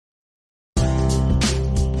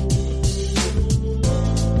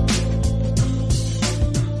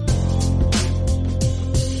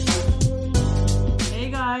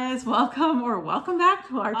welcome back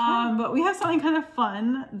to our channel. But we have something kind of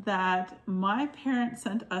fun that my parents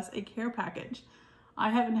sent us a care package. I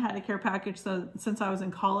haven't had a care package since I was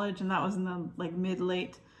in college, and that was in the like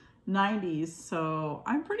mid-late 90s. So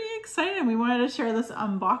I'm pretty excited. We wanted to share this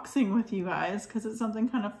unboxing with you guys because it's something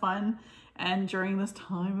kind of fun. And during this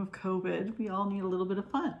time of COVID, we all need a little bit of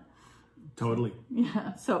fun. Totally.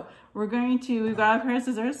 Yeah. So we've got a pair of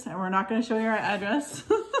scissors, and we're not going to show you our address.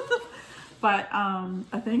 But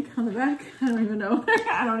I think on the back, I don't even know.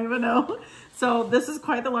 I don't even know. So this is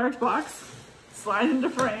quite the large box. Slide into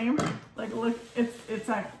frame. Like, look, it's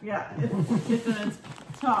like, yeah, it's in its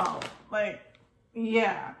top. Like,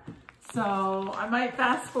 yeah. So I might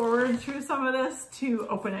fast forward through some of this to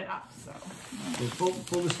open it up. So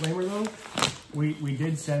full disclaimer though, we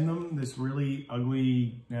did send them this really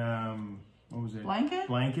ugly, what was it?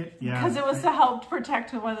 Blanket, yeah. Because it was to help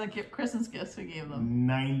protect one of the Christmas gifts we gave them.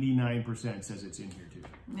 99% says it's in here too.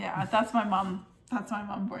 Yeah, that's my mom. That's my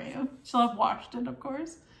mom for you. She'll have washed it, of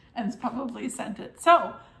course, and it's probably sent it.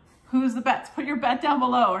 So, who's the bets? Put your bet down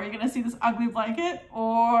below. Are you going to see this ugly blanket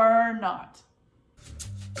or not?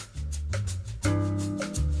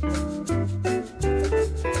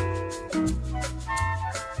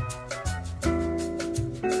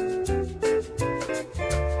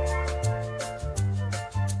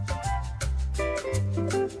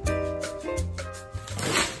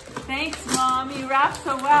 Thanks, Mom. You wrapped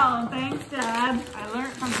so well. And thanks, Dad. I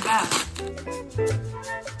learned from the best.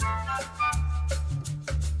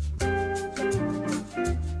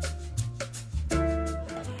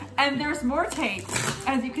 And there's more tape.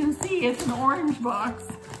 As you can see, it's an orange box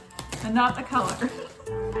and not the color.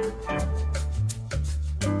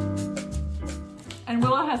 And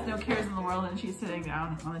Willow has no cares in the world, and she's sitting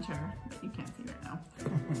down on the chair that you can't see right now.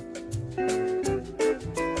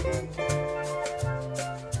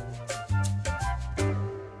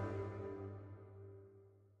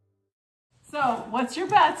 So, what's your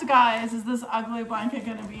bets, guys? Is this ugly blanket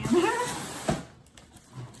gonna be in there?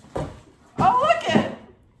 Oh, look it!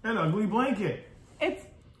 An ugly blanket. It's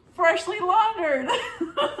freshly laundered.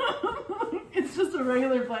 It's just a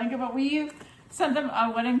regular blanket, but we sent them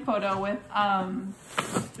a wedding photo with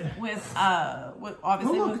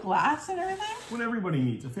obviously with glass and everything. What everybody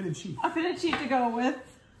needs, a fitted sheet. A fitted sheet to go with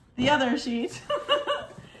the other sheet.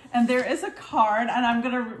 And there is a card,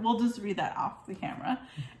 and we'll just read that off the camera.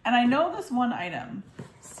 And I know this one item.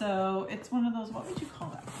 So it's one of those, what would you call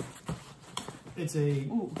that? It's a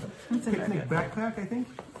picnic backpack, I think.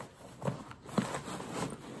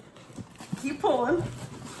 Keep pulling.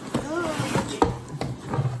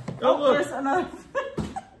 Oh, look. There's another.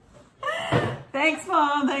 Thanks,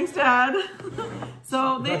 Mom. Thanks, Dad.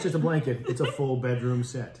 So not just a blanket, it's a full bedroom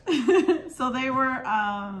set. So they were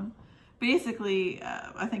basically,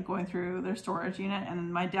 I think, going through their storage unit.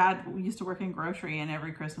 And my dad used to work in grocery, and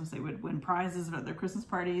every Christmas they would win prizes at their Christmas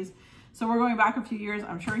parties. So we're going back a few years.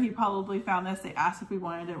 I'm sure he probably found this. They asked if we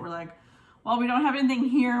wanted it. We're like, well, we don't have anything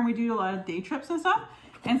here, and we do a lot of day trips and stuff.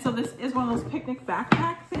 And so this is one of those picnic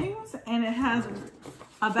backpack things, and it has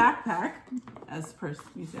a backpack, as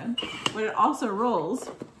you said, but it also rolls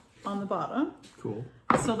on the bottom. Cool.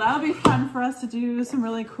 So that'll be fun for us to do some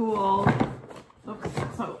really cool,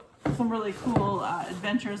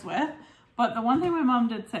 adventures with. But the one thing my mom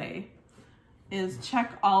did say is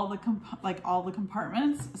check all the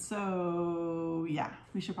compartments. So yeah,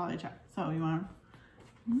 we should probably check. So you want to?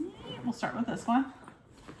 We'll start with this one.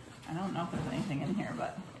 I don't know if there's anything in here,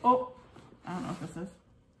 but I don't know if this is.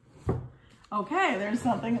 Okay, there's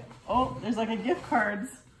something. Oh, there's like a gift cards.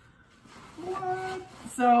 What?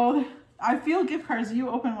 So I feel gift cards. You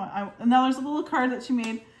open one. And now there's a little card that she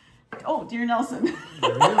made. Oh, dear Nelson.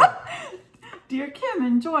 Dear Kim,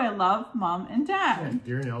 enjoy, love, Mom and Dad. Yeah,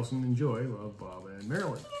 dear Nelson, enjoy, love, Bob and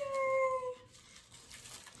Marilyn.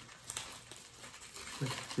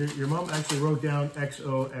 Yay. Your mom actually wrote down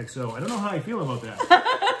XOXO. I don't know how I feel about that.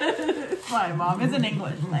 It's fine, Mom. It's in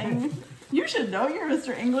English. Like, you should know you're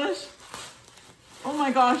Mr. English. Oh my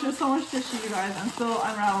gosh, there's so much tissue, you guys. I'm still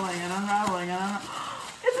unraveling and unraveling and unraveling.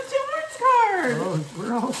 It's a Tim Hortons card! Oh,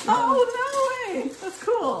 we're all set. Oh, no way! That's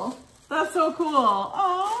cool. That's so cool.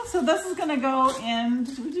 Oh, so this is gonna go in.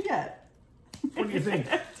 What'd you get? What do you think?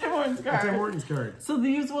 Tim Hortons card. Tim Hortons card. So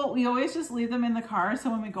we always just leave them in the car. So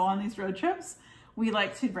when we go on these road trips, we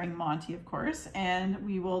like to bring Monty, of course, and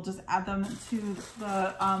we will just add them to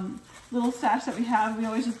the little stash that we have. We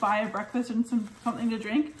always just buy a breakfast and something to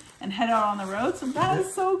drink and head out on the road. So that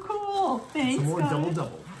is so cool. Thanks, some more guys.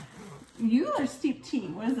 double. You are steep tea.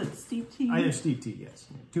 What is it? Steep tea? I have steep tea, yes.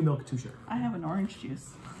 2 milk, 2 sugar. I have an orange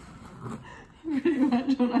juice. Pretty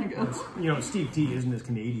much when I go. You know, steep tea isn't as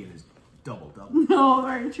Canadian as double. No,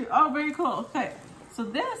 very true. Oh, very cool. Okay, so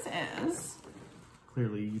this is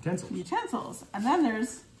clearly utensils. Utensils, and then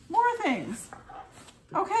there's more things.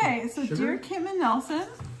 Okay, so sugar? Dear Kim and Nelson.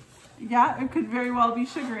 Yeah, it could very well be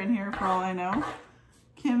sugar in here for all I know.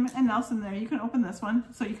 Kim and Nelson there. You can open this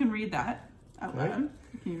one so you can read that out loud. Right.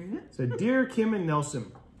 Can you read it? So, Dear Kim and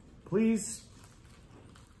Nelson, please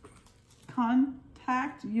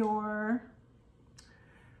contact your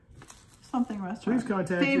something restaurant. Please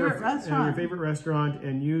contact your favorite restaurant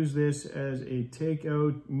and use this as a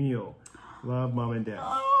takeout meal. Love, Mom and Dad.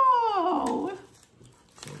 Oh!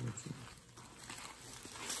 So, let's see.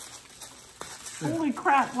 Holy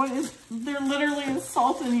crap, what is, there literally is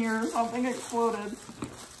salt in here or something exploded.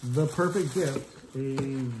 The perfect gift, a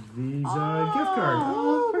Visa gift card.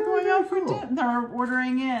 Oh, we're going out for dinner. They're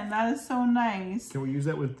ordering in. That is so nice. Can we use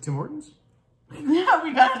that with Tim Hortons? Yeah,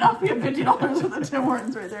 we got enough. We have $50 with the Tim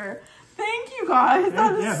Hortons right there. Thank you guys.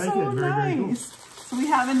 That is so nice. Very cool. So we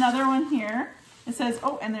have another one here. It says,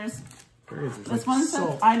 oh, and there's this one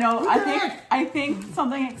says, I know, I think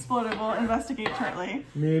something exploded. We'll investigate shortly.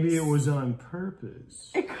 Maybe it was on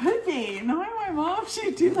purpose. It could be. Knowing my mom,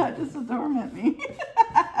 she'd do that just to torment me.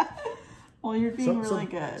 Well, you're being really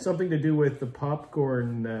good. Something to do with the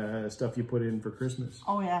popcorn stuff you put in for Christmas.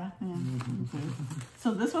 Oh, yeah.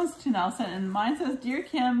 So this one's to Nelson, and mine says, Dear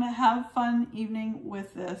Kim, have fun evening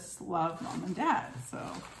with this. Love, Mom and Dad. So,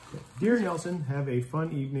 Dear Nelson, have a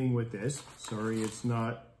fun evening with this. Sorry, it's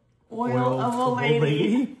not Oil of a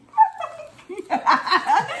lady.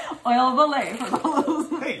 Oil of a lady for those.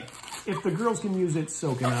 Hey, if the girls can use it,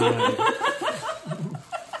 so can I.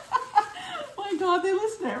 My God, they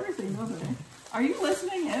listen to everything, don't they? Are you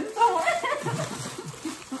listening in somewhere?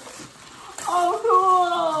 Oh,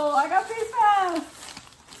 cool! I got face masks.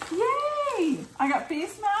 Yay! I got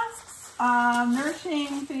face masks.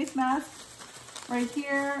 Nourishing face masks right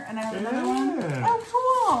here, and I have another one. Oh,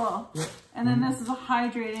 cool! Yeah. And then this is a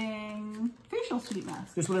hydrating facial sheet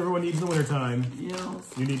mask. Just what everyone needs in the wintertime.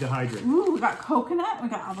 Yes. You need to hydrate. Ooh, we got coconut, we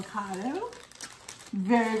got avocado.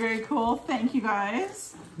 Very, very cool. Thank you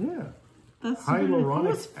guys. Yeah. That's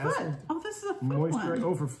hyaluronic acid. Oh, this is a foot moisture. one.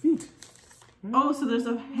 Oh, for feet. Oh, so there's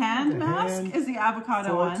a hand mask is the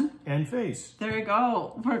avocado one. And face. There you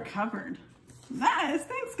go. We're covered. Nice.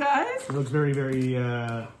 Thanks, guys. It looks very, very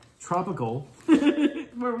tropical.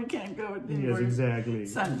 Where we can't go. Yes, exactly.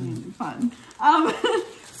 Sun fun.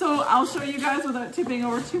 So I'll show you guys without tipping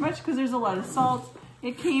over too much because there's a lot of salt.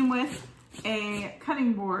 It came with a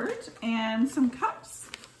cutting board and some cups.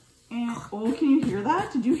 And oh, can you hear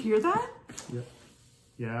that? Did you hear that? Yep.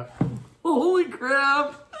 Yeah. Holy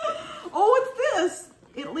crap. Oh, it's this.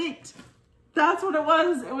 It leaked. That's what it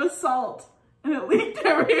was. It was salt. And it leaked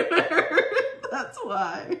everywhere. That's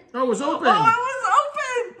why. Oh, it was open. Oh, it was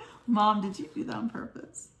open. Mom, did you do that on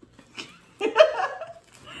purpose?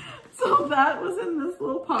 So that was in this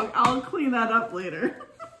little pot. I'll clean that up later.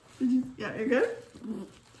 Did you? Yeah, you're good?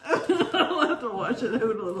 I'll have to wash it out a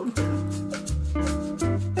little bit.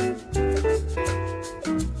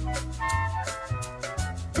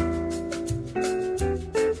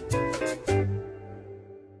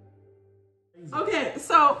 Okay,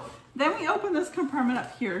 so then we open this compartment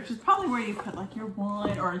up here, which is probably where you put like your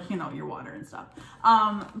wine or, you know, your water and stuff.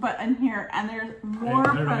 But in here, and there's more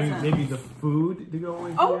presents. Maybe the food to go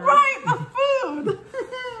in. Oh, right, the food.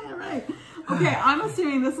 Right. Okay, I'm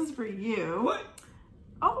assuming this is for you. What?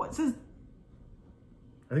 Oh, it says.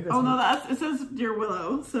 I think that's it says Dear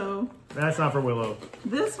Willow. So that's not for Willow.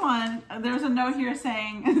 This one, there's a note here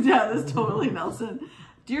saying, yeah, this is totally Nelson.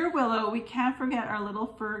 Dear Willow, we can't forget our little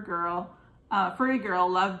furry girl,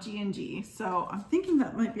 love G&G. So I'm thinking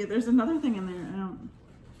that might be, there's another thing in there.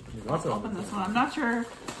 I don't open this one. I'm not sure.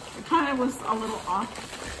 It kind of was a little off.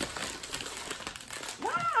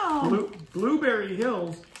 Wow. Blueberry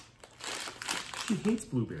Hills. She hates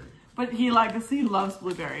blueberry. But he loves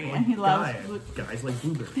blueberry, and he loves guys like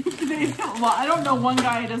blueberry. Well, I don't know one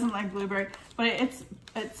guy who doesn't like blueberry, but it's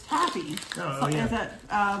taffy. Oh, yeah. Is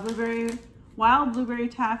it wild blueberry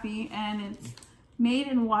taffy, and it's made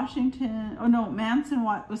in Washington. Oh no, Manson,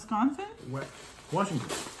 Wisconsin. Washington.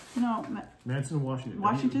 No, Manson, Washington.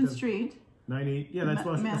 Washington Street. 98. Yeah, that's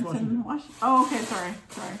Washington. Washington. Oh, okay. Sorry.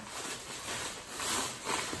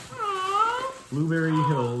 Aww. Blueberry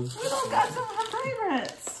Hills. We all got some of her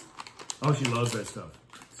favorites. Oh, she loves that stuff.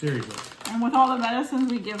 Seriously. And with all the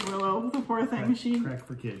medicines we give Willow, the poor thing, crack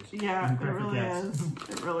for kids. Yeah, it really is.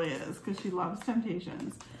 It really is, because she loves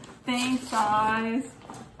Temptations. Thanks, guys.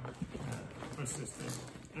 What's this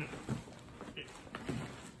thing?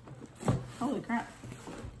 Holy crap.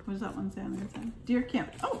 What does that one say on the inside? Dear Kim.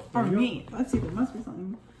 Oh, for me. Let's see, there must be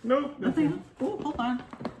something. Nope. Nothing. Oh, hold on.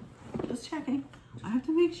 just checking. I have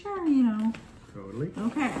to make sure, you know. Totally.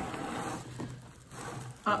 Okay.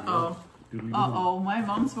 Uh-oh. Uh-oh, my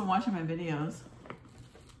mom's been watching my videos.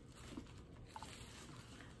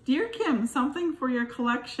 Dear Kim, something for your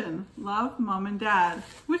collection. Love, Mom and Dad.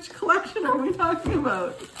 Which collection are we talking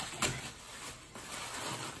about?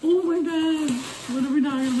 Oh my God, what are we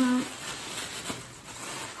talking about?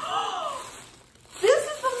 This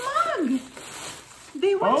is the mug!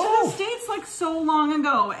 They went to the States like so long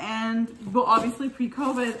ago, and well, obviously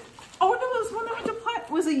pre-COVID. Oh no, this one that went to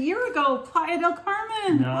was a year ago, Playa del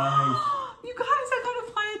Carmen. Nice. You guys, I got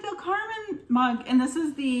a Playa del Carmen mug, and this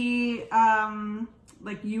is the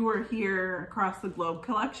like You Were Here Across the Globe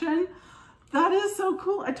collection. That is so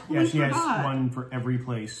cool. I totally forgot. Yeah, she has one for every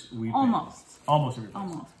place we've Almost. been. Almost every place.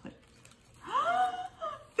 Almost.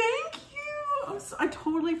 Thank you. I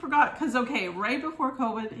totally forgot. Because, okay, right before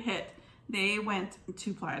COVID hit, they went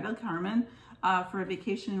to Playa del Carmen for a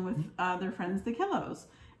vacation with their friends, the Killos.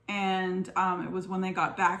 And it was when they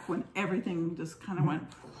got back when everything just kind of went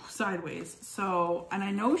sideways. So, and I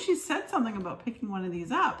know she said something about picking one of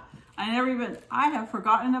these up. I have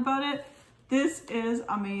forgotten about it. This is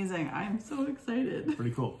amazing. I am so excited.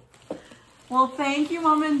 Pretty cool. Well, thank you,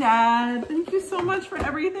 Mom and Dad. Thank you so much for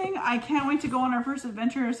everything. I can't wait to go on our first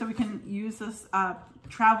adventure so we can use this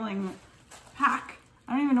traveling pack.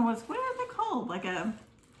 I don't even know what are they called? Like a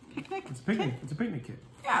picnic It's a picnic. kit? It's a picnic kit.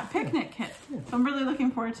 Yeah, picnic kit. Yeah. So I'm really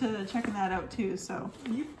looking forward to checking that out too. So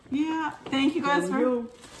yeah, thank you guys So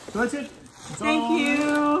that's it. Thank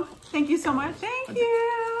you. Thank you so much. Thank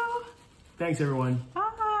you. Thanks, everyone.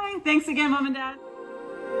 Bye. Thanks again, Mom and Dad.